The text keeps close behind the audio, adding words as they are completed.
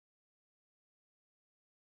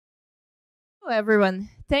Hello, everyone.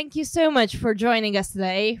 Thank you so much for joining us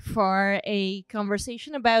today for a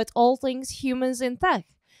conversation about all things humans in tech.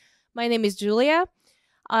 My name is Julia.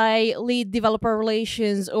 I lead developer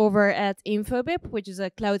relations over at Infobip, which is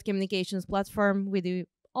a cloud communications platform. We do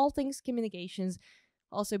all things communications.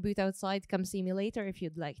 Also, boot outside. Come see me later if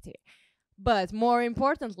you'd like to. But more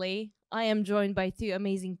importantly, I am joined by two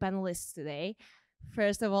amazing panelists today.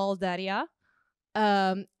 First of all, Daria.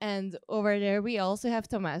 And over there, we also have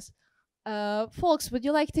Thomas. Folks, would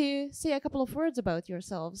you like to say a couple of words about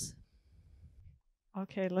yourselves?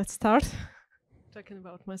 Okay, let's start talking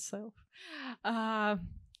about myself. Uh,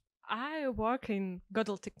 I work in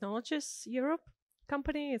Godel Technologies Europe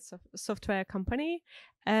company. It's a software company,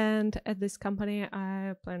 and at this company,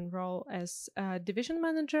 I play a role as a division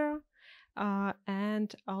manager,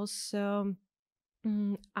 and also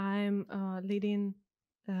I'm leading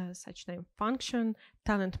such name function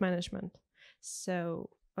talent management.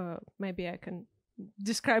 So maybe I can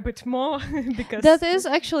describe it more because That is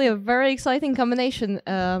actually a very exciting combination.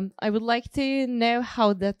 I would like to know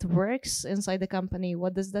how that works inside the company.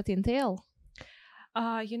 What does that entail?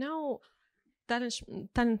 you know, talent,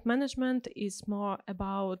 talent management is more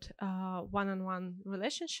about one-on-one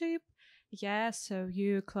relationship. Yeah, so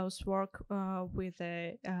you close work with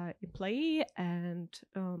a employee and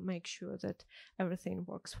make sure that everything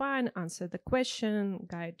works fine, answer the question,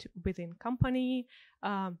 guide within company,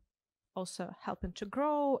 um, also helping to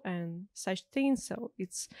grow and such things. So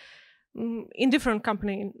it's in different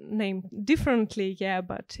company named differently, yeah,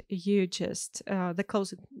 but you just the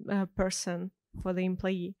closest person for the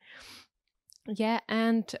employee. Yeah,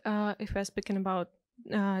 and if we're speaking about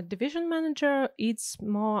division manager, it's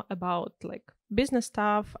more about like business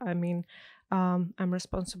stuff. I mean, I'm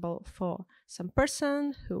responsible for some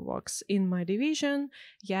person who works in my division,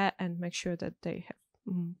 yeah, and make sure that they have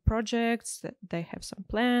projects, that they have some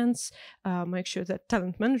plans, make sure that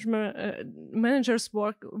talent management managers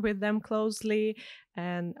work with them closely,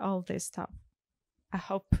 and all this stuff. I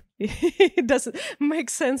hope it doesn't make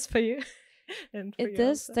sense for you. And for It you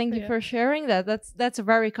does. also, Thank you yeah. for sharing that. That's a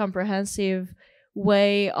very comprehensive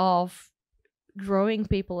way of growing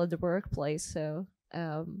people at the workplace. So,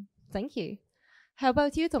 thank you. How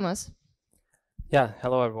about you, Thomas? Yeah,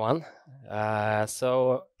 hello everyone.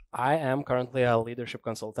 So I am currently a leadership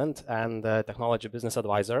consultant and a technology business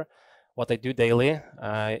advisor. What I do daily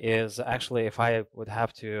is actually, if I would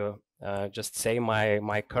have to just say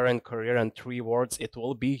my current career in 3 words, it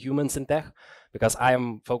will be humans in tech, because I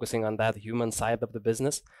am focusing on that human side of the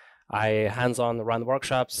business. I hands-on run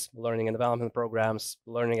workshops, learning and development programs,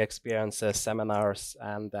 learning experiences, seminars,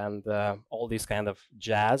 and all these kind of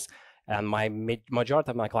jazz. And my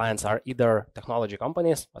majority of my clients are either technology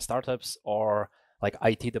companies, startups, or like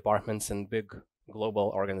IT departments in big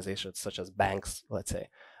global organizations such as banks, let's say.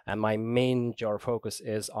 And my major focus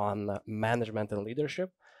is on management and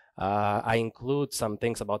leadership. I include some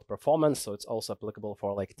things about performance, so it's also applicable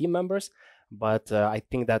for like team members. But I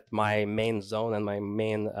think that my main zone and my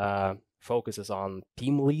main focus is on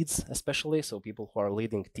team leads, especially, so people who are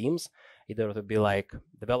leading teams, either to be like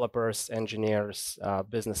developers, engineers,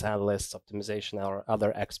 business analysts, optimization, or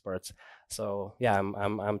other experts. So yeah,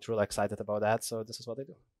 I'm truly excited about that. So this is what I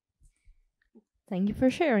do. Thank you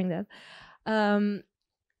for sharing that. Um,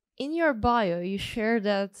 in your bio, you share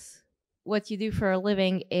that what you do for a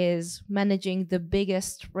living is managing the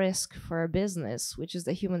biggest risk for a business, which is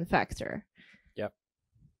the human factor. Yep.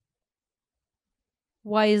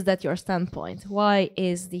 Why is that your standpoint? Why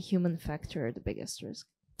is the human factor the biggest risk?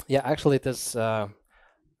 Yeah, actually, it is. I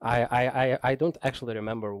don't actually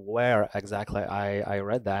remember where exactly I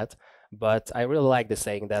read that, but I really like the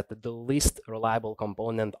saying that the least reliable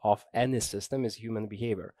component of any system is human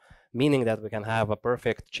behavior, meaning that we can have a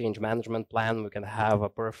perfect change management plan, we can have a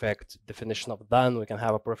perfect definition of done, we can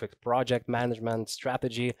have a perfect project management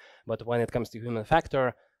strategy, but when it comes to human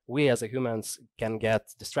factor, we as humans can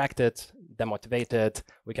get distracted, demotivated,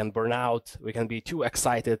 we can burn out, we can be too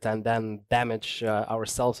excited and then damage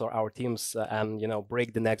ourselves or our teams and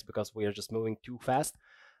break the necks because we are just moving too fast.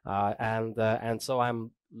 And so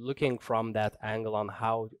I'm looking from that angle on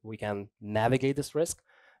how we can navigate this risk,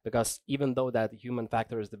 because even though that human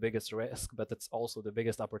factor is the biggest risk, but it's also the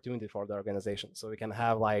biggest opportunity for the organization. So we can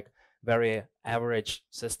have like very average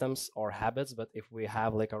systems or habits, but if we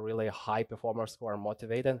have like a really high performers who are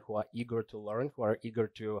motivated, who are eager to learn, who are eager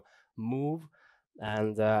to move,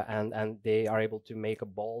 and they are able to make a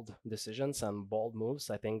bold decisions and bold moves,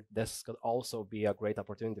 I think this could also be a great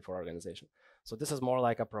opportunity for organization. So this is more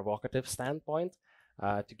like a provocative standpoint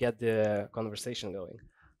to get the conversation going.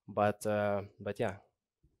 But yeah.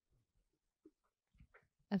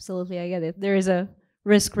 Absolutely, I get it. There is a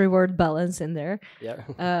risk-reward balance in there.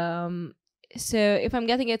 Yeah. So if I'm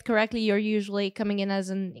getting it correctly, you're usually coming in as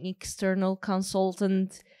an external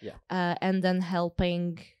consultant, Yeah. And then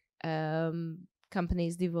helping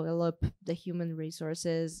companies develop the human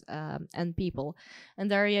resources and people. And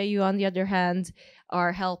Daria, you on the other hand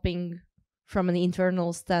are helping from an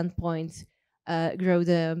internal standpoint grow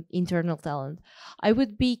the internal talent. I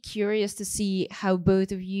would be curious to see how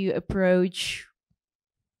both of you approach,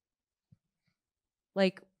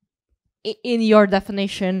 like, in your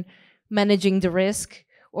definition, managing the risk,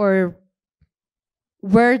 or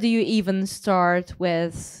where do you even start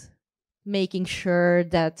with making sure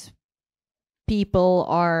that people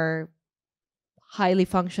are highly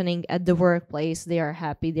functioning at the workplace, they are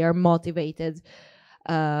happy, they are motivated,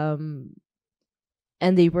 and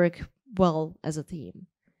they work well as a team?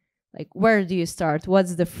 Like, where do you start?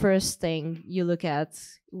 What's the first thing you look at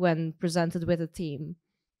when presented with a team?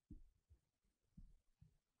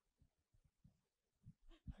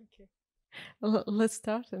 Okay, let's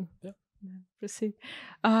start and Yeah. proceed.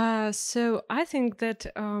 So I think that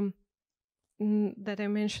that I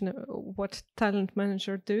mentioned what talent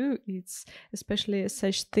manager do. It's especially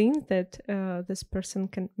such thing that this person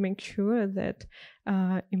can make sure that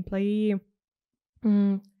employee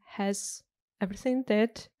has everything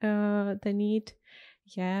that they need.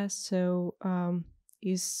 Yeah. So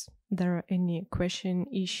is there any question,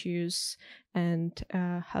 issues, and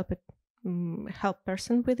help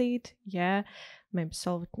person with it? Yeah. Maybe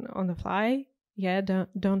solve it on the fly. Yeah.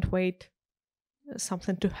 Don't wait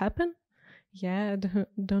something to happen. Yeah.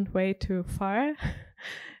 Don't wait too far.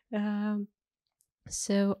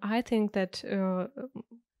 So I think that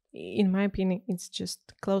in my opinion, it's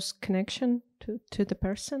just close connection to the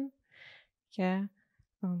person. Yeah.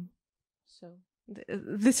 So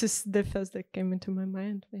this is the first that came into my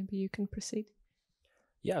mind. Maybe you can proceed.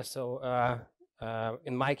 Yeah. So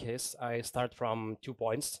in my case, I start from 2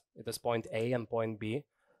 points. It is point A and point B.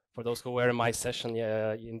 For those who were in my session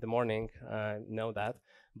in the morning, know that.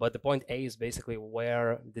 But the point A is basically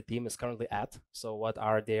where the team is currently at. So what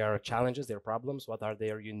are their challenges, their problems? What are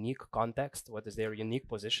their unique context? What is their unique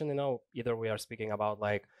position? Either we are speaking about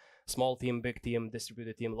like small team, big team,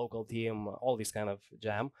 distributed team, local team, all these kind of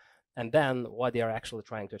jam. And then what they are actually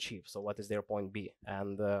trying to achieve. So what is their point B,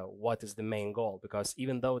 and what is the main goal? Because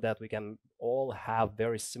even though that we can all have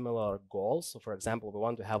very similar goals, so for example, we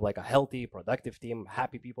want to have like a healthy, productive team,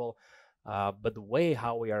 happy people, but the way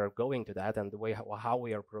how we are going to that and the way how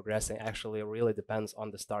we are progressing actually really depends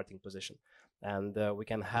on the starting position. And we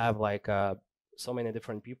can have like so many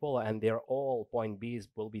different people, and their all point Bs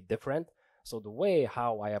will be different. So the way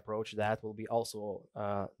how I approach that will be also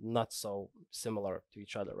not so similar to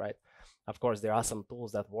each other, right? Of course, there are some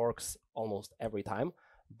tools that works almost every time,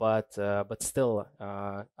 but still,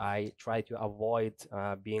 I try to avoid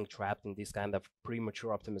being trapped in this kind of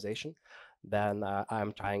premature optimization. Then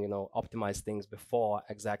I'm trying, optimize things before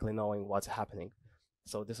exactly knowing what's happening.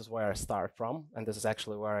 So this is where I start from, and this is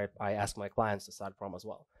actually where I ask my clients to start from as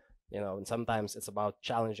well. And sometimes it's about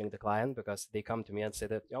challenging the client, because they come to me and say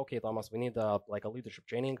that, okay, Thomas, we need like a leadership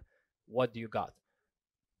training. What do you got?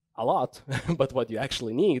 A lot, but what you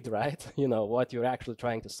actually need, right? What you're actually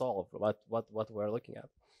trying to solve, what we're looking at.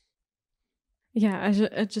 Yeah,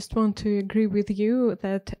 I just want to agree with you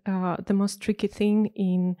that the most tricky thing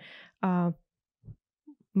in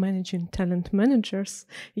managing talent managers,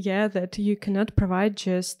 that you cannot provide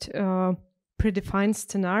just predefined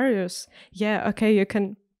scenarios. Yeah, okay, you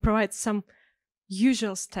can provide some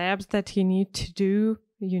usual steps that you need to do.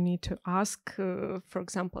 You need to ask, for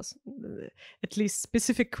example, at least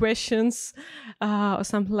specific questions or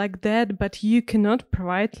something like that, but you cannot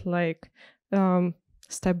provide like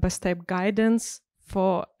step-by-step guidance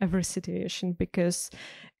for every situation, because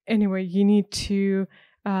anyway, you need to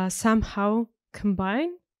somehow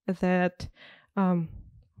combine that,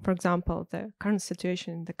 for example, the current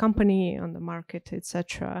situation in the company, on the market,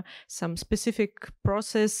 etc., some specific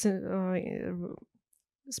process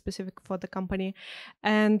specific for the company,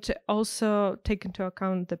 and also take into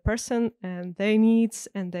account the person and their needs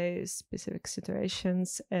and their specific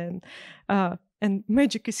situations, and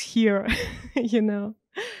magic is here.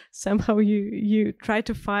 Somehow you try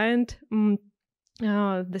to find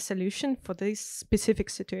the solution for this specific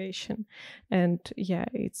situation. And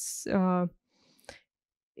it's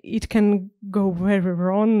it can go very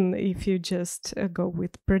wrong if you just go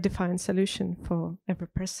with predefined solution for every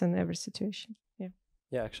person, every situation.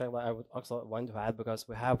 Yeah, actually, I would also want to add, because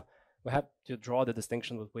we have to draw the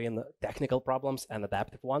distinction between technical problems and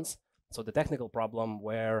adaptive ones. So the technical problem,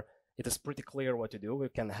 where it is pretty clear what to do. We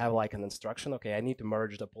can have like an instruction. Okay, I need to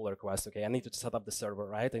merge the pull request. Okay, I need to set up the server,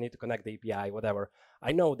 right? I need to connect the API, whatever.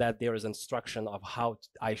 I know that there is instruction of how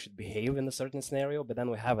I should behave in a certain scenario, but then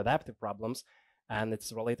we have adaptive problems, and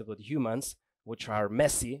it's related with humans, which are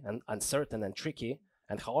messy and uncertain and tricky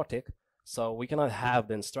and chaotic. So we cannot have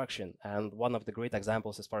the instruction. And one of the great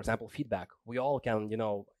examples is, for example, feedback. We all can,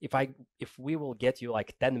 if we will get you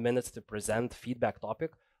like 10 minutes to present feedback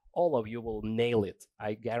topic, all of you will nail it.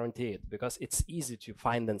 I guarantee it, because it's easy to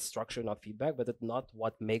find instruction of feedback, but it's not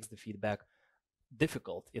what makes the feedback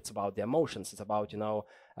difficult. It's about the emotions. It's about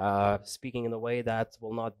speaking in a way that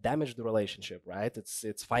will not damage the relationship, right?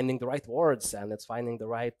 It's finding the right words, and it's finding the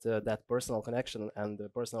right that personal connection and the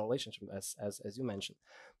personal relationship, as you mentioned.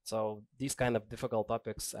 So these kind of difficult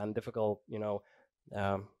topics and difficult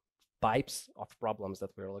types of problems that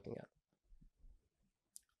we're looking at.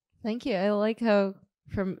 Thank you. I like how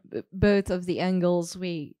from both of the angles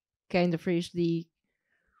we kind of reached the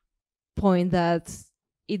point that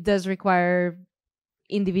it does require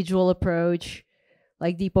individual approach,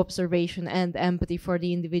 like deep observation and empathy for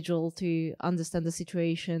the individual to understand the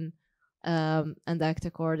situation and act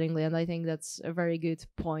accordingly. And I think that's a very good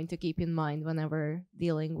point to keep in mind whenever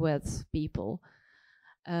dealing with people.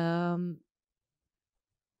 I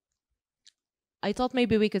thought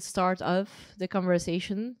maybe we could start off the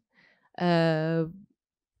conversation on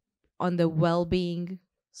the well-being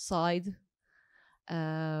side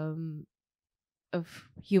of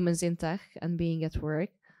humans in tech and being at work,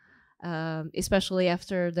 especially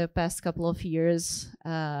after the past couple of years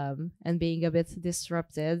and being a bit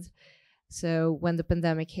disrupted. So when the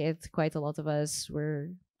pandemic hit, quite a lot of us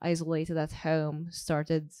were isolated at home,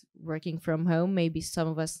 started working from home, maybe some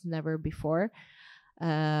of us never before.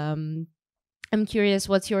 I'm curious,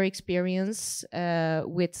 what's your experience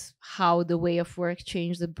with how the way of work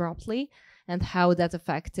changed abruptly and how that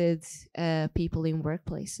affected people in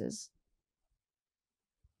workplaces?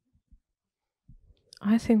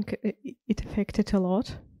 I think it affected a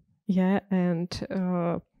lot. Yeah, and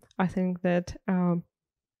I think that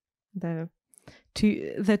the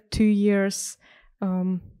 2 years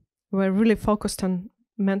were really focused on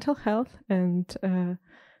mental health, and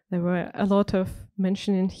there were a lot of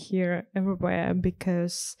mentioning here everywhere,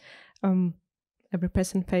 because every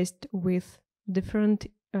person faced with different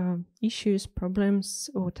issues, problems,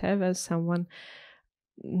 or whatever. Someone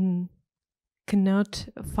cannot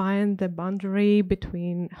find the boundary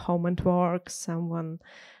between home and work. Someone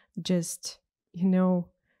just,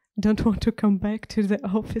 don't want to come back to the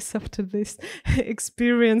office after this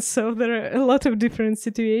experience. So there are a lot of different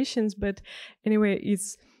situations. But anyway,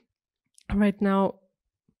 it's right now,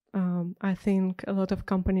 I think a lot of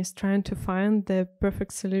companies trying to find the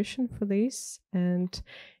perfect solution for this. And,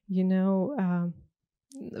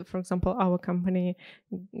 for example, our company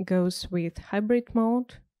goes with hybrid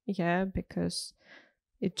mode. Yeah, because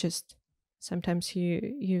it just sometimes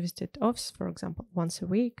you use it off, for example, once a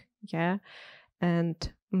week. Yeah, and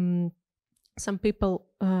some people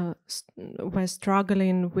were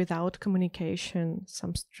struggling without communication.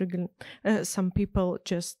 Some people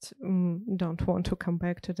just don't want to come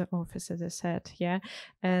back to the office, as I said. Yeah,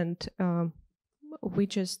 and we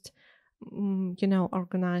just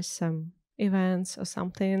organize some events or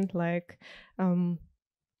something like.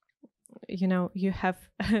 You have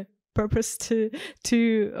a purpose to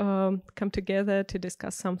come together to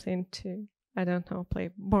discuss something, to, I don't know, play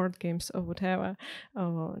board games or whatever,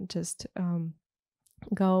 or just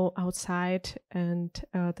go outside. And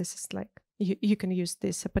this is like, you can use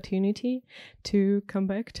this opportunity to come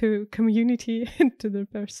back to community and to the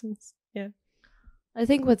persons. Yeah. I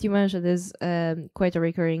think what you mentioned is quite a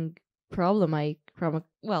recurring problem.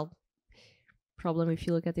 Problem, if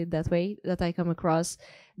you look at it that way, that I come across,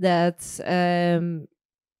 that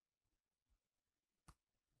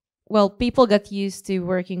people got used to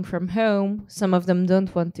working from home. Some of them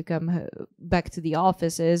don't want to come back to the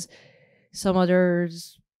offices. Some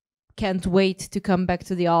others can't wait to come back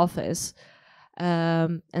to the office.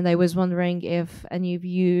 And I was wondering if any of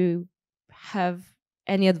you have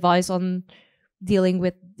any advice on dealing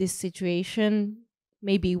with this situation.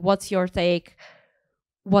 Maybe what's your take?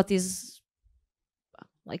 What is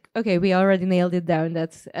okay, we already nailed it down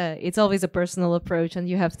that it's always a personal approach and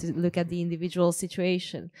you have to look at the individual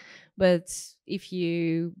situation. But if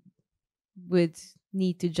you would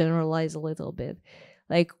need to generalize a little bit,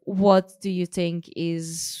 what do you think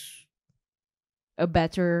is a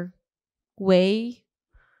better way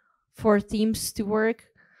for teams to work?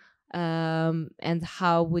 And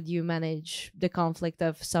how would you manage the conflict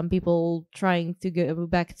of some people trying to go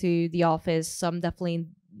back to the office, some definitely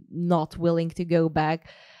not willing to go back,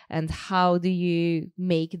 and how do you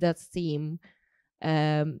make that team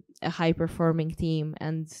a high-performing team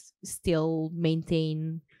and still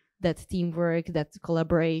maintain that teamwork, that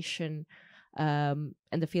collaboration, and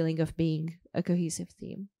the feeling of being a cohesive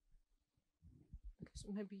team?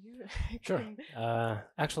 So maybe you Sure. can-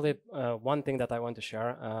 Actually, one thing that I want to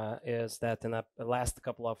share is that in the last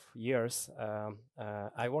couple of years,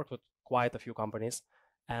 I worked with quite a few companies,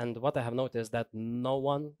 and what I have noticed that no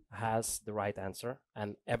one has the right answer,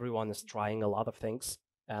 and everyone is trying a lot of things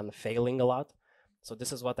and failing a lot. So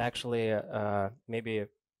this is what actually maybe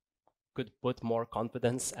could put more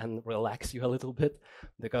confidence and relax you a little bit,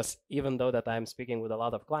 because even though that I'm speaking with a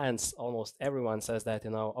lot of clients, almost everyone says that,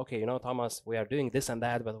 okay, Thomas, we are doing this and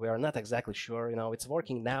that, but we are not exactly sure, it's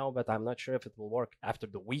working now, but I'm not sure if it will work after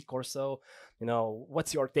the week or so,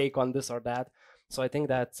 what's your take on this or that? So I think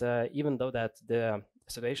that even though that the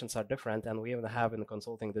situations are different, and we even have in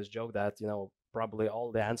consulting this joke that, probably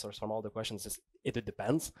all the answers from all the questions is it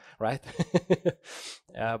depends, right?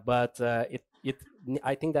 But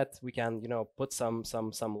I think that we can, put some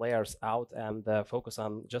layers out and focus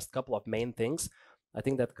on just a couple of main things. I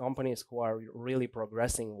think that companies who are really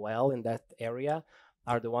progressing well in that area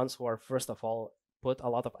are the ones who are, first of all, put a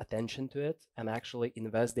lot of attention to it and actually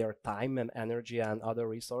invest their time and energy and other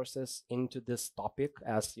resources into this topic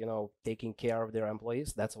as, taking care of their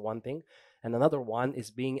employees. That's one thing. And another one is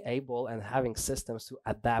being able and having systems to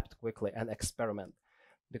adapt quickly and experiment,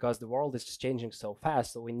 because the world is just changing so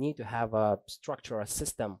fast. So we need to have a structure, a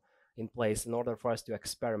system in place in order for us to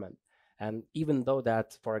experiment. And even though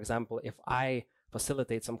that, for example, if I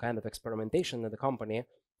facilitate some kind of experimentation in the company,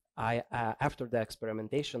 I after the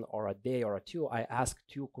experimentation or a day or two, I ask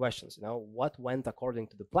two questions, what went according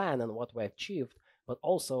to the plan and what we achieved, but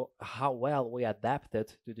also how well we adapted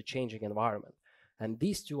to the changing environment. And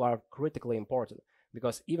these two are critically important,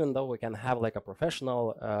 because even though we can have like a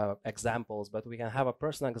professional examples, but we can have a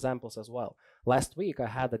personal examples as well. Last week, I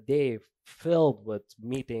had a day filled with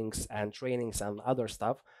meetings and trainings and other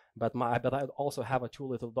stuff, but I also have two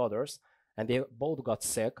little daughters, and they both got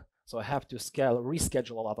sick. So I have to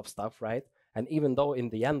reschedule a lot of stuff, right? And even though in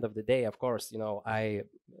the end of the day, of course, I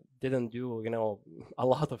didn't do, a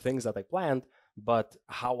lot of things that I planned, but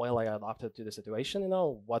how well I adapted to the situation,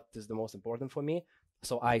 what is the most important for me.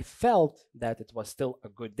 So I felt that it was still a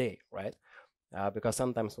good day, right? Because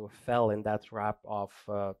sometimes we fell in that trap of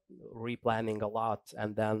replanning a lot.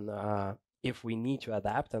 And then if we need to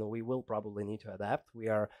adapt, and we will probably need to adapt, we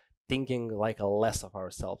are thinking like a less of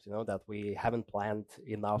ourselves, that we haven't planned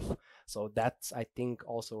enough. So that, I think,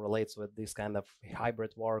 also relates with this kind of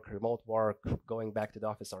hybrid work, remote work, going back to the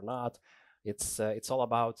office or not. It's all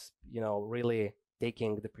about, really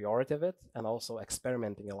taking the priority of it and also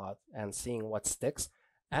experimenting a lot and seeing what sticks.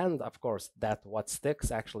 And of course, that what sticks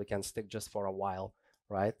actually can stick just for a while,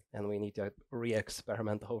 right? And we need to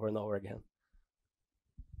re-experiment over and over again.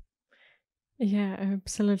 Yeah, I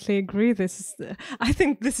absolutely agree. I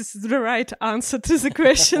think this is the right answer to the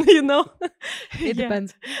question, It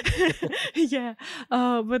depends. Yeah.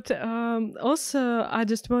 But also, I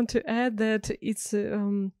just want to add that it's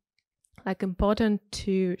like important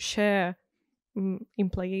to share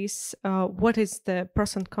employees what is the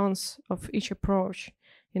pros and cons of each approach,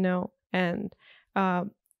 and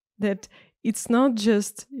that it's not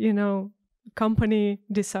just, company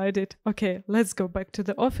decided, okay, let's go back to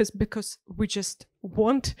the office because we just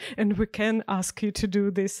want and we can ask you to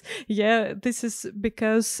do this. Yeah, this is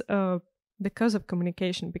because of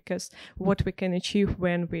communication, because what we can achieve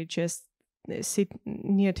when we just sit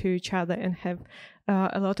near to each other and have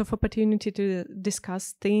a lot of opportunity to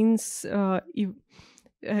discuss things,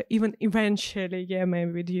 even eventually,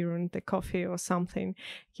 maybe during the coffee or something.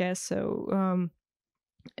 Yeah, so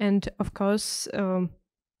and of course,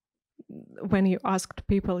 when you asked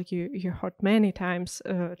people, you heard many times,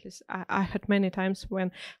 at least I heard many times,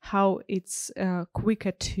 how it's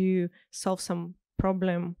quicker to solve some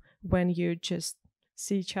problem when you just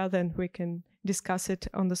see each other and we can discuss it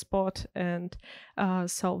on the spot and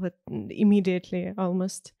solve it immediately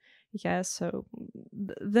almost. Yeah, so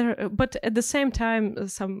but at the same time,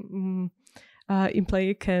 some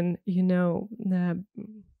employee can,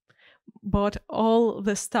 bought all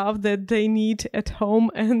the stuff that they need at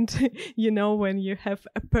home, and when you have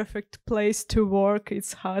a perfect place to work,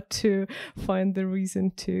 it's hard to find the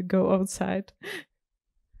reason to go outside.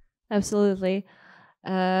 Absolutely.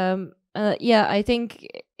 Yeah, I think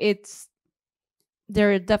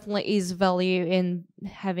there definitely is value in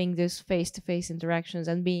having those face-to-face interactions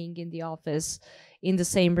and being in the office in the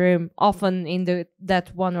same room. Often in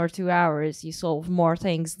that 1 or 2 hours, you solve more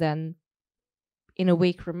things than in a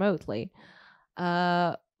week remotely.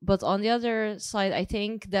 But on the other side, I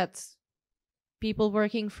think that people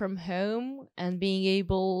working from home and being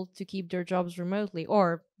able to keep their jobs remotely,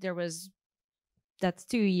 or there was that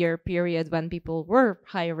 2-year period when people were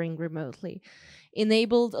hiring remotely,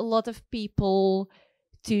 enabled a lot of people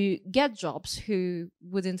to get jobs who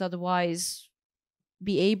wouldn't otherwise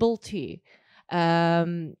be able to.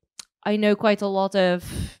 I know quite a lot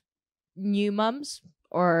of new moms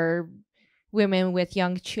or women with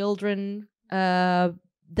young children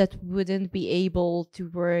that wouldn't be able to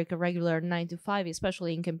work a regular 9 to 5,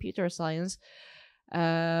 especially in computer science.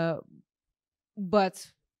 But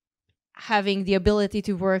having the ability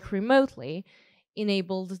to work remotely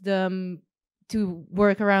enabled them to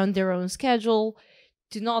work around their own schedule,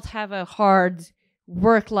 to not have a hard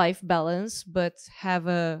work-life balance, but have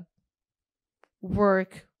a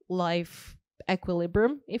work-life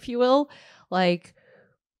equilibrium, if you will, like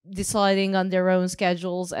deciding on their own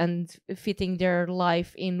schedules and fitting their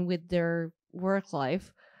life in with their work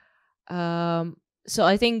life. So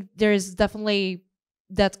I think there's definitely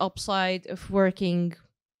that upside of working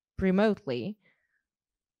remotely.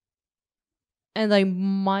 And I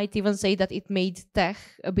might even say that it made tech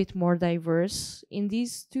a bit more diverse in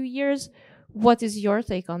these 2 years. What is your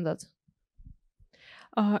take on that?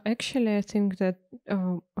 Actually, I think that,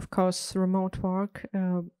 of course, remote work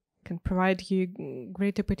can provide you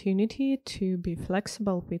great opportunity to be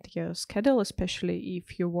flexible with your schedule, especially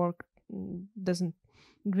if your work doesn't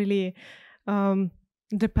really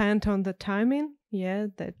depend on the timing. Yeah,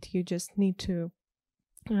 that you just need to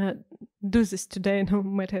do this today, no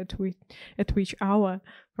matter at which hour,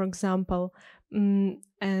 for example.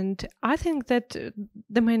 And I think that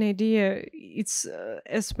the main idea is,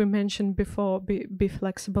 as we mentioned before, be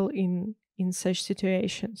flexible in such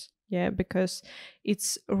situations. Yeah, because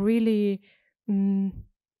it's really a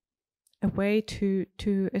way to,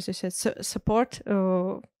 as I said, support.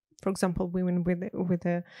 For example, women with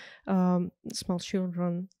small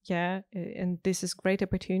children. Yeah, and this is great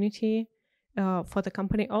opportunity for the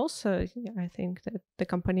company also. I think that the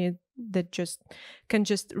company that can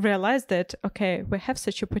just realize that, okay, we have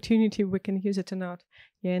such opportunity, we can use it or not.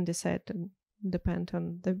 Yeah, and decide and depend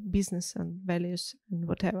on the business and values and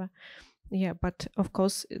whatever. Yeah, but of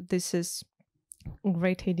course this is a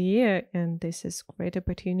great idea, and this is great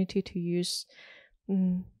opportunity to use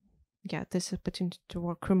this opportunity to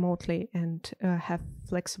work remotely and have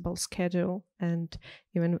flexible schedule. And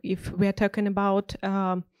even if we are talking about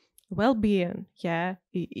well-being, yeah,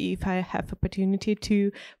 if I have opportunity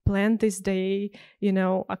to plan this day,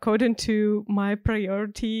 according to my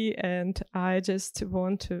priority, and I just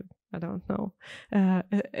want to, I don't know,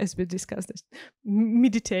 as we discussed this,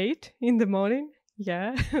 meditate in the morning,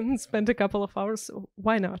 yeah, and spend a couple of hours,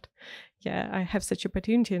 why not? Yeah, I have such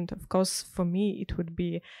opportunity, and of course for me it would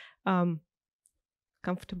be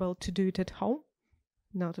comfortable to do it at home,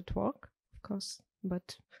 not at work, of course.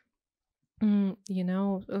 But I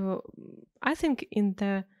think in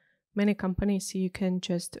the many companies you can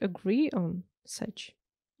just agree on such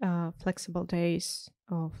flexible days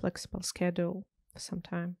or flexible schedule for some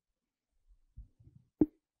time.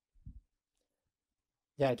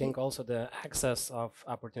 Yeah, I think also the access of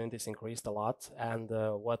opportunities increased a lot. And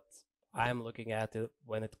what I'm looking at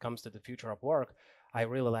when it comes to the future of work, I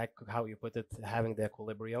really like how you put it, having the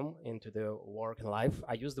equilibrium into the work and life.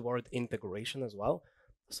 I use the word integration as well.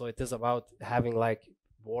 So it is about having like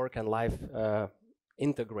work and life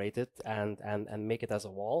integrated and make it as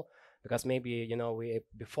a wall. Because maybe, we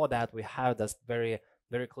before that we had this very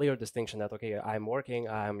clear distinction that, okay, I'm working,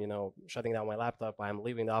 I'm shutting down my laptop, I'm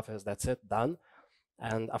leaving the office, that's it, done.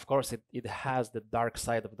 And of course it has the dark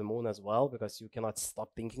side of the moon as well, because you cannot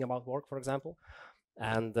stop thinking about work, for example.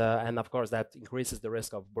 And of course that increases the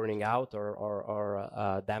risk of burning out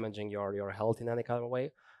or damaging your health in any kind of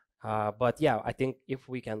way. But yeah, I think if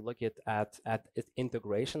we can look at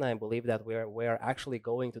integration, I believe that we're actually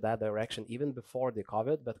going to that direction even before the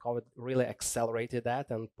COVID, but COVID really accelerated that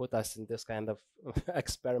and put us in this kind of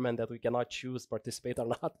experiment that we cannot choose participate or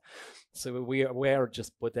not. So we're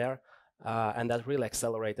just put there. And that really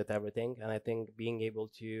accelerated everything. And I think being able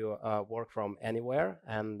to work from anywhere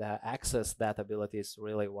and access that ability is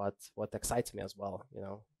really what excites me as well.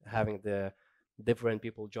 Having the different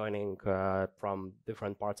people joining from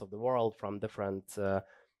different parts of the world, from different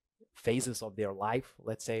phases of their life,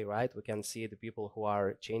 let's say, right? We can see the people who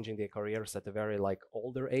are changing their careers at a very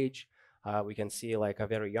older age. We can see a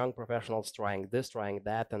very young professionals trying this, trying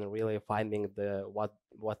that, and really finding what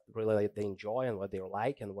really they enjoy and what they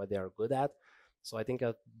like and what they are good at. So I think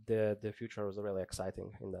the future is really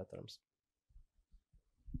exciting in that terms.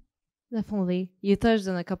 Definitely. You touched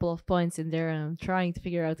on a couple of points in there, and I'm trying to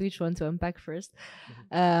figure out which one to unpack first.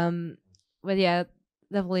 But yeah,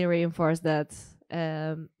 definitely reinforce that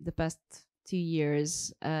the past 2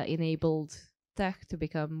 years enabled tech to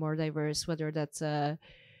become more diverse, whether that's the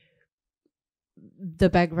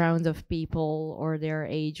background of people or their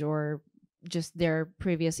age or just their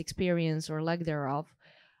previous experience or lack thereof.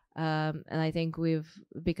 And I think we've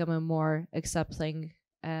become a more accepting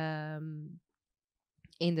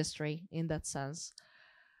industry in that sense.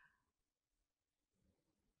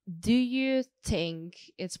 Do you think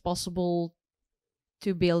it's possible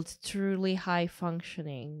to build truly high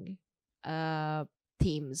functioning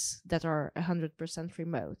teams that are 100%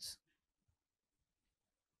 remote?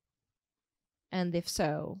 And if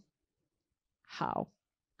so, how?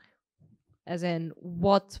 As in,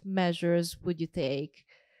 what measures would you take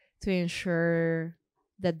to ensure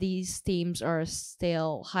that these teams are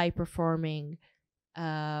still high performing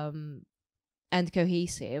and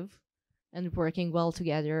cohesive and working well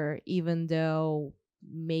together, even though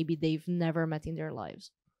maybe they've never met in their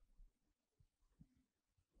lives?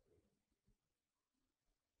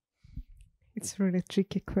 It's a really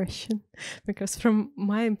tricky question because, from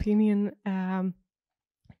my opinion,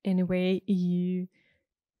 anyway, you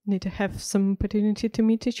need to have some opportunity to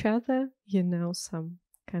meet each other. You know, some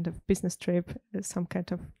kind of business trip, some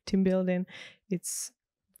kind of team building. It's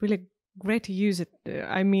really great to use it.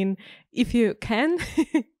 I mean, if you can,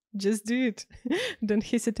 just do it. Don't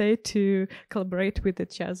hesitate to collaborate with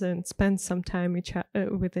each other and spend some time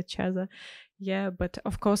with each other. Yeah, but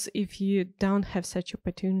of course, if you don't have such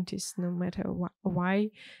opportunities, no matter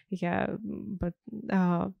why, yeah, but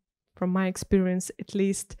from my experience, at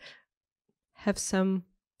least have some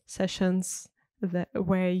sessions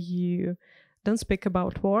where you don't speak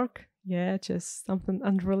about work. Yeah, just something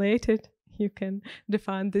unrelated. You can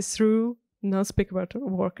define this rule, not speak about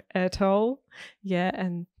work at all. Yeah,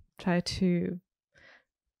 and try to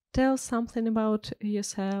tell something about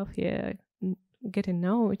yourself. Yeah, get to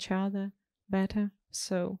know each other better.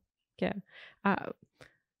 So yeah,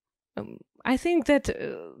 I think that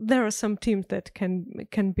there are some teams that can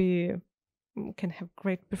have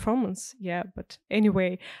great performance. Yeah, but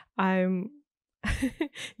anyway, I'm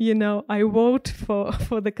I vote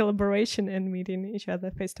for the collaboration and meeting each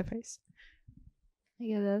other face to face. I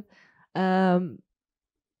get that.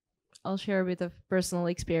 I'll share a bit of personal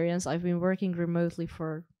experience. I've been working remotely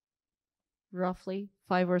for roughly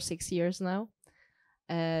 5 or 6 years now.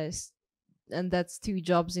 And that's 2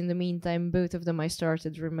 jobs in the meantime. Both of them I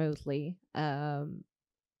started remotely. The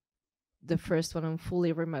first one on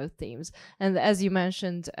fully remote teams. And as you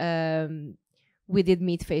mentioned, we did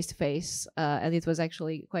meet face to face. And it was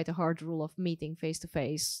actually quite a hard rule of meeting face to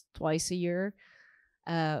face twice a year.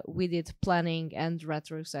 We did planning and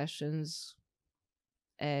retro sessions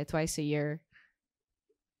twice a year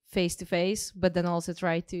face to face, but then also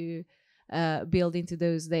try to build into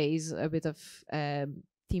those days a bit of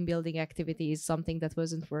team building activities, something that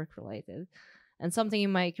wasn't work related. And something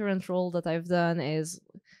in my current role that I've done is,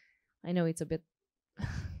 I know it's a bit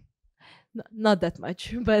not that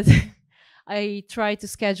much, but I try to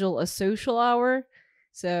schedule a social hour.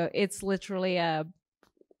 So it's literally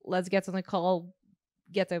let's get on a call,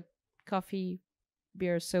 get a coffee,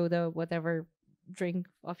 beer, soda, whatever drink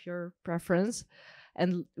of your preference,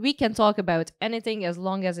 and we can talk about anything as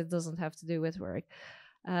long as it doesn't have to do with work.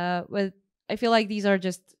 But I feel like these are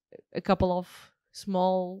just a couple of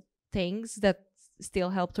small things that still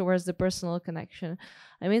help towards the personal connection.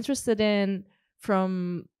 I'm interested in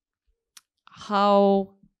from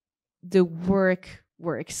how the work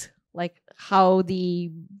works, like how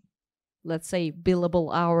the, let's say,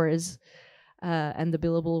 billable hours and the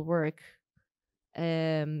billable work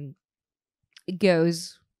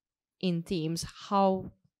goes in teams.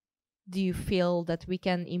 How do you feel that we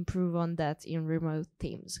can improve on that in remote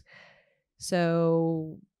teams?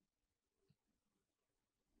 So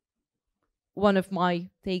one of my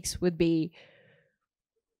takes would be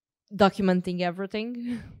documenting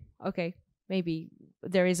everything. Okay, maybe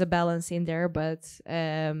there is a balance in there, but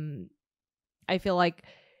I feel like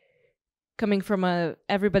coming from a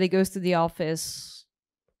everybody goes to the office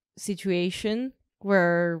situation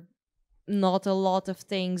where not a lot of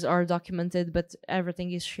things are documented, but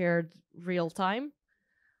everything is shared real time.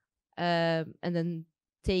 And then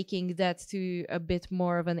taking that to a bit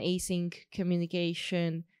more of an async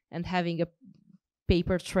communication and having a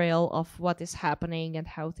paper trail of what is happening and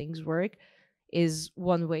how things work is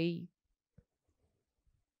one way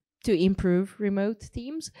to improve remote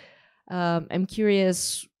teams. I'm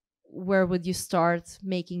curious, where would you start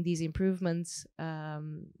making these improvements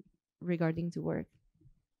regarding to work?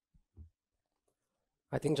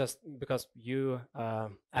 I think just because you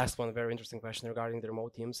asked one very interesting question regarding the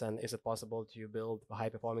remote teams and is it possible to build a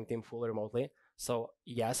high-performing team fully remotely? So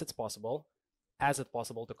yes, it's possible. Is it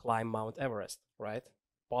possible to climb Mount Everest, right?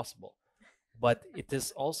 Possible. But it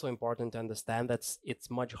is also important to understand that it's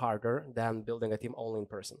much harder than building a team only in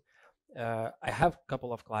person. I have a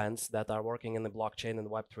couple of clients that are working in the blockchain and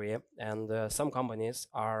Web3, and some companies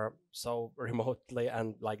are so remotely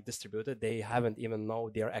and like distributed, they haven't even know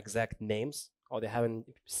their exact names or they haven't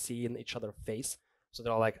seen each other face. So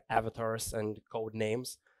they're like avatars and code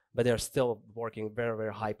names, but they're still working very,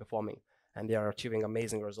 very high performing and they are achieving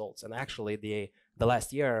amazing results. And actually the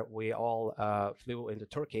last year, we all flew into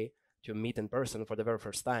Turkey to meet in person for the very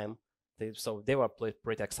first time. So they were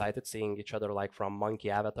pretty excited seeing each other like from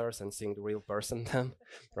monkey avatars and seeing the real person then,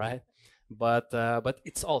 right? But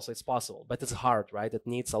it's possible, but it's hard, right? It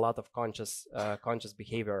needs a lot of conscious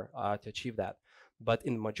behavior to achieve that. But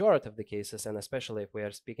in majority of the cases, and especially if we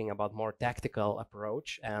are speaking about more tactical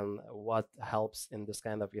approach and what helps in this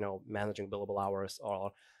kind of managing billable hours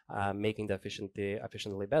or making the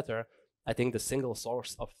efficiently better, I think the single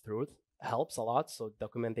source of truth helps a lot. So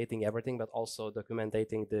documenting everything, but also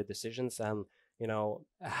documenting the decisions and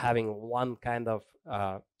having one kind of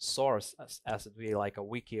source as it be like a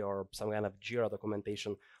wiki or some kind of Jira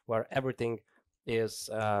documentation where everything is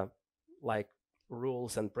like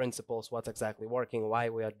rules and principles, what's exactly working, why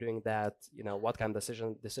we are doing that, what kind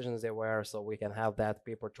of decisions they were, so we can have that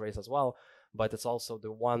paper trace as well. But it's also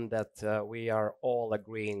the one that we are all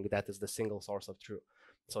agreeing that is the single source of truth.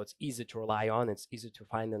 So it's easy to rely on, it's easy to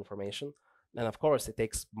find information. And of course, it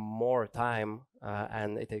takes more time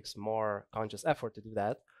and it takes more conscious effort to do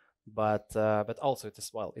that. But also it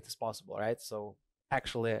is possible, right? So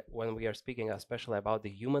actually, when we are speaking especially about the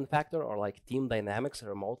human factor or like team dynamics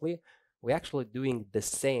remotely, we're actually doing the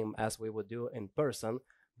same as we would do in person,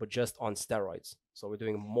 but just on steroids. So we're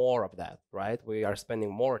doing more of that, right? We are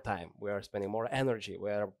spending more time, we are spending more energy.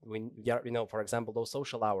 We are, for example, those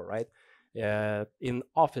social hour, right? In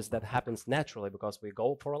office that happens naturally because we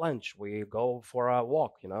go for a lunch, we go for a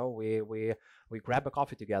walk, we grab a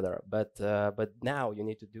coffee together. But now you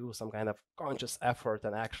need to do some kind of conscious effort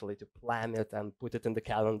and actually to plan it and put it in the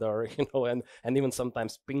calendar, and even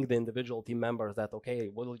sometimes ping the individual team members that okay,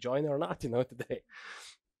 will you join or not, today.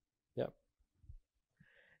 Yeah.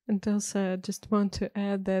 And also, I just want to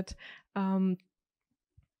add that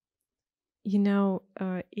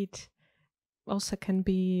it also can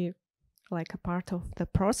be like a part of the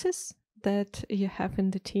process that you have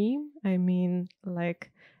in the team. I mean, like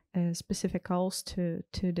specific calls to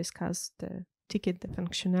discuss the ticket, the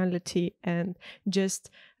functionality, and just,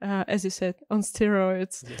 as you said, on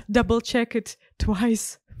steroids, double check it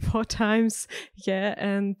twice, 4 times,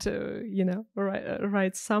 and,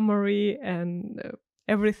 write summary and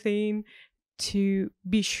everything to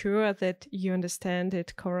be sure that you understand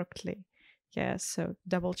it correctly. So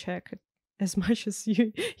double check it as much as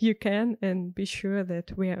you can and be sure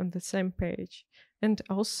that we are on the same page. And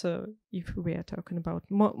also, if we are talking about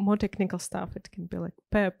more technical stuff, it can be like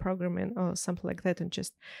pair programming or something like that, and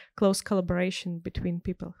just close collaboration between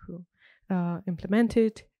people who implement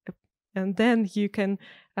it. And then you can,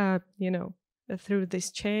 through this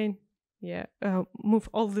chain, move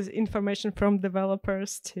all this information from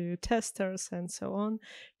developers to testers and so on,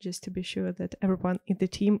 just to be sure that everyone in the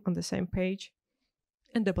team on the same page.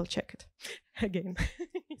 And double check it again.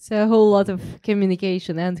 So a whole lot of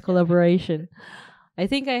communication and collaboration. I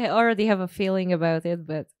think I already have a feeling about it,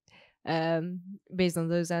 but based on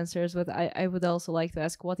those answers, but I would also like to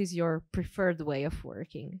ask, what is your preferred way of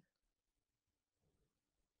working?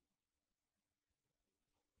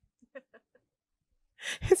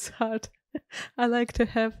 It's hard. I like to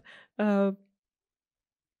have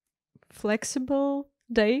flexible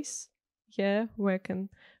days, where I can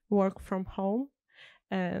work from home.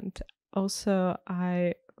 And also,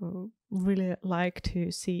 I really like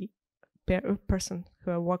to see a person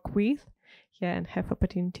who I work with, and have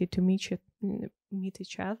opportunity to meet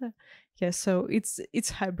each other. So it's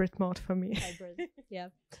hybrid mode for me. Hybrid, yeah.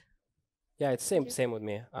 Yeah, it's same with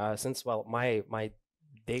me. Since my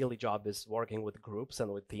daily job is working with groups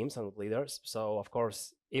and with teams and with leaders. So of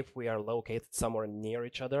course, if we are located somewhere near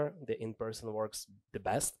each other, the in-person works the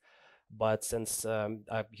best. But since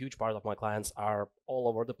a huge part of my clients are all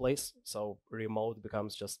over the place, so remote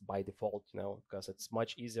becomes just by default, because it's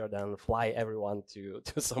much easier than fly everyone to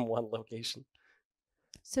some one location.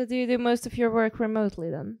 So do you do most of your work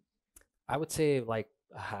remotely then? I would say like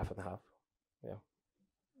half and half. Yeah.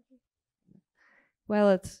 Well,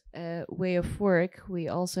 at way of work, we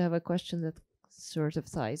also have a question that sort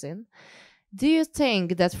of ties in. Do you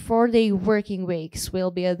think that 4-day working weeks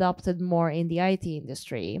will be adopted more in the IT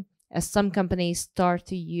industry as some companies start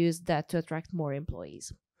to use that to attract more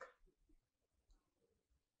employees?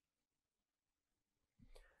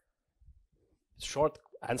 Short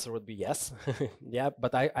answer would be yes. Yeah,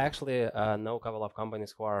 but I actually know a couple of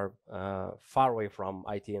companies who are far away from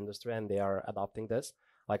IT industry and they are adopting this,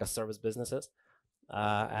 like a service businesses.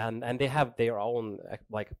 And they have their own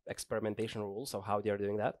like experimentation rules of how they are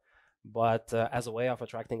doing that. But as a way of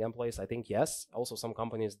attracting employees, I think yes. Also, some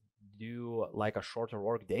companies do like a shorter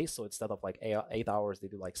work day, so instead of like 8 hours, they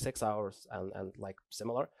do like 6 hours and like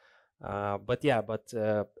similar. But yeah, but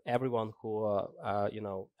everyone who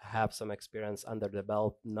have some experience under the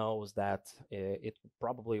belt knows that it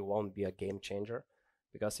probably won't be a game changer,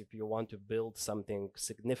 because if you want to build something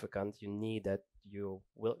significant, you need that you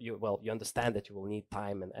understand that you will need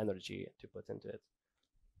time and energy to put into it.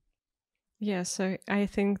 Yeah, so I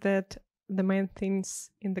think that the main things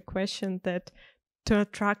in the question that to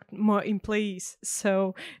attract more employees.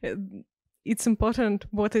 So it's important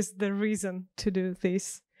what is the reason to do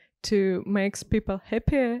this, to make people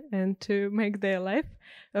happier and to make their life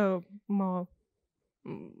more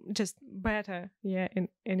just better, yeah, in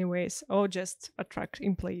any ways, or just attract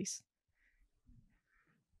employees.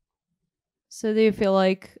 So do you feel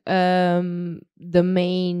like the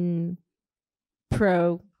main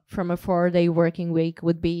pro from a 4-day working week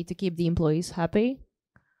would be to keep the employees happy?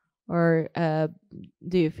 Or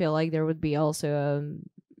do you feel like there would be also a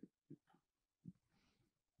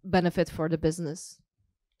benefit for the business?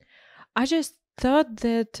 I just thought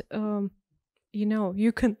that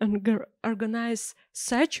you can organize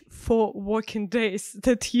such 4 working days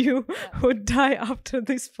that you would die after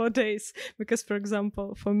these 4 days. Because, for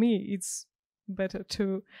example, for me, it's better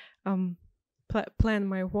to plan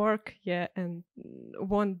my work, yeah, and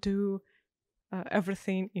won't do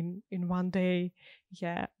everything in one day,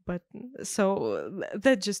 yeah. But so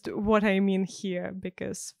that's just what I mean here,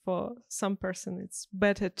 because for some person it's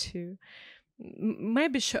better to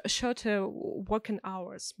maybe shorter working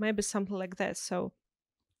hours, maybe something like that. So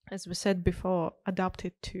as we said before, adapt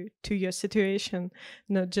it to your situation,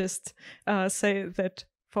 not just say that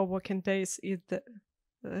for working days it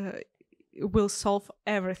will solve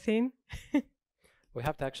everything. We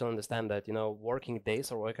have to actually understand that working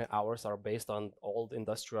days or working hours are based on old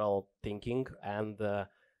industrial thinking, and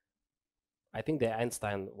I think that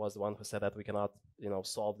Einstein was the one who said that we cannot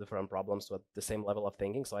solve different problems with the same level of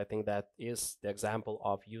thinking. So I think that is the example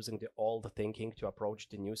of using the old thinking to approach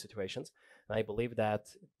the new situations. And I believe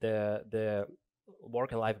that the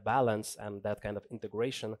work and life balance and that kind of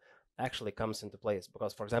integration actually comes into place,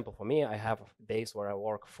 because for example, for me, I have days where I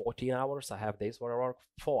work 14 hours, I have days where I work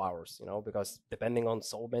 4 hours, because depending on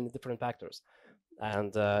so many different factors.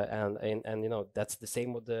 And that's the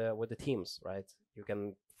same with the teams, right? You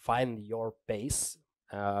can find your pace,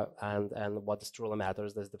 and what truly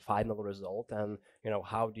matters is the final result, and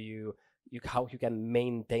how you can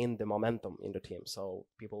maintain the momentum in the team so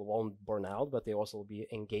people won't burn out, but they also will be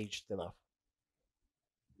engaged enough.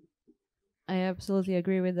 I absolutely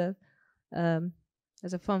agree with that.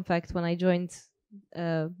 As a fun fact, when I joined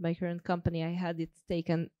my current company,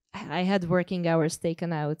 I had working hours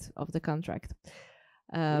taken out of the contract,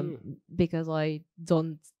 because I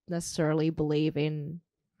don't necessarily believe in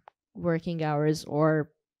working hours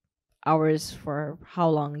or hours for how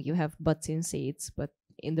long you have butts in seats, but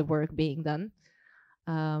in the work being done.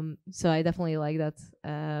 So I definitely like that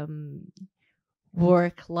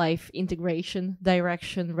work-life integration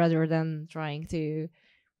direction, rather than trying to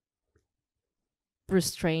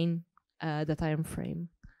restrain the time frame.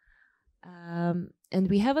 And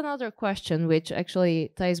we have another question, which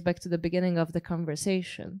actually ties back to the beginning of the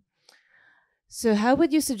conversation. So how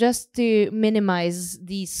would you suggest to minimize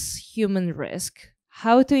this human risk?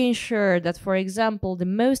 How to ensure that, for example, the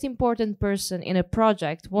most important person in a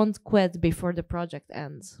project won't quit before the project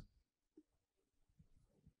ends?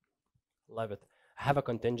 Love it. Have a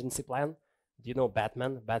contingency plan. Do you know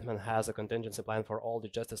Batman? Batman has a contingency plan for all the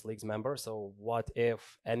Justice League's members. So what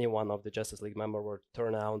if any one of the Justice League member were to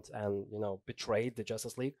turn out and betrayed the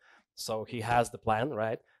Justice League? So he has the plan,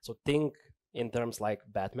 right? So think in terms like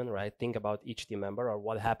Batman, right? Think about each team member, or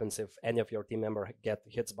what happens if any of your team member get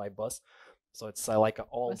hit by bus. So it's like an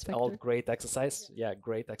old great exercise. Yeah,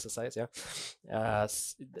 great exercise. Yeah,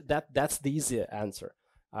 that's the easy answer.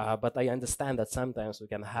 But I understand that sometimes we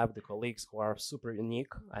can have the colleagues who are super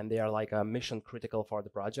unique and they are like mission critical for the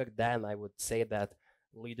project. Then I would say that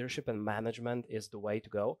leadership and management is the way to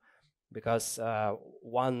go, because like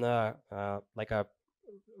a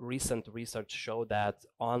recent research showed that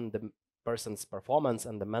on the person's performance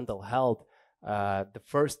and the mental health, the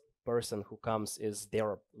first person who comes is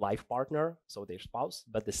their life partner, so their spouse,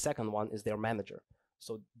 but the second one is their manager.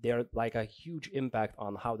 So they're like a huge impact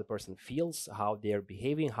on how the person feels, how they're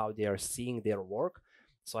behaving, how they are seeing their work.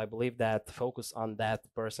 So I believe that focus on that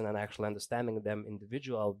person and actually understanding them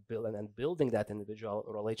individual and building that individual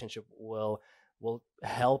relationship will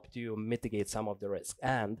help to mitigate some of the risk.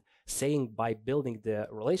 And saying by building the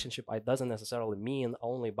relationship, it doesn't necessarily mean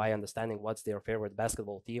only by understanding what's their favorite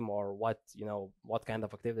basketball team or what kind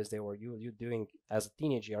of activities they were you doing as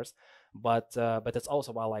teenage years, but it's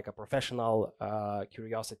also about like a professional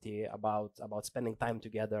curiosity about spending time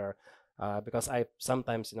together, because I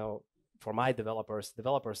sometimes, for my developers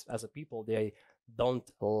as a people, they don't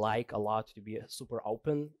like a lot to be super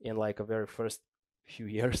open in like a very first few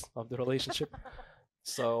years of the relationship.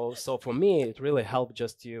 So for me, it really helped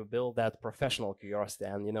just to build that professional curiosity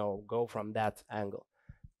and go from that angle.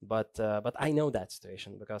 But I know that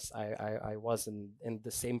situation because I was in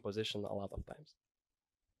the same position a lot of times.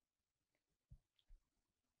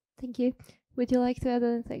 Thank you. Would you like to add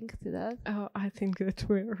anything to that? Oh, I think that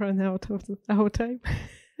we run out of our time.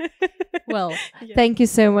 Well, thank you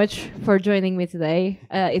so much for joining me today.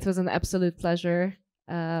 It was an absolute pleasure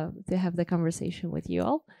to have the conversation with you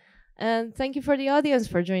all. And thank you for the audience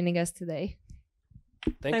for joining us today.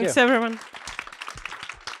 Thanks, everyone.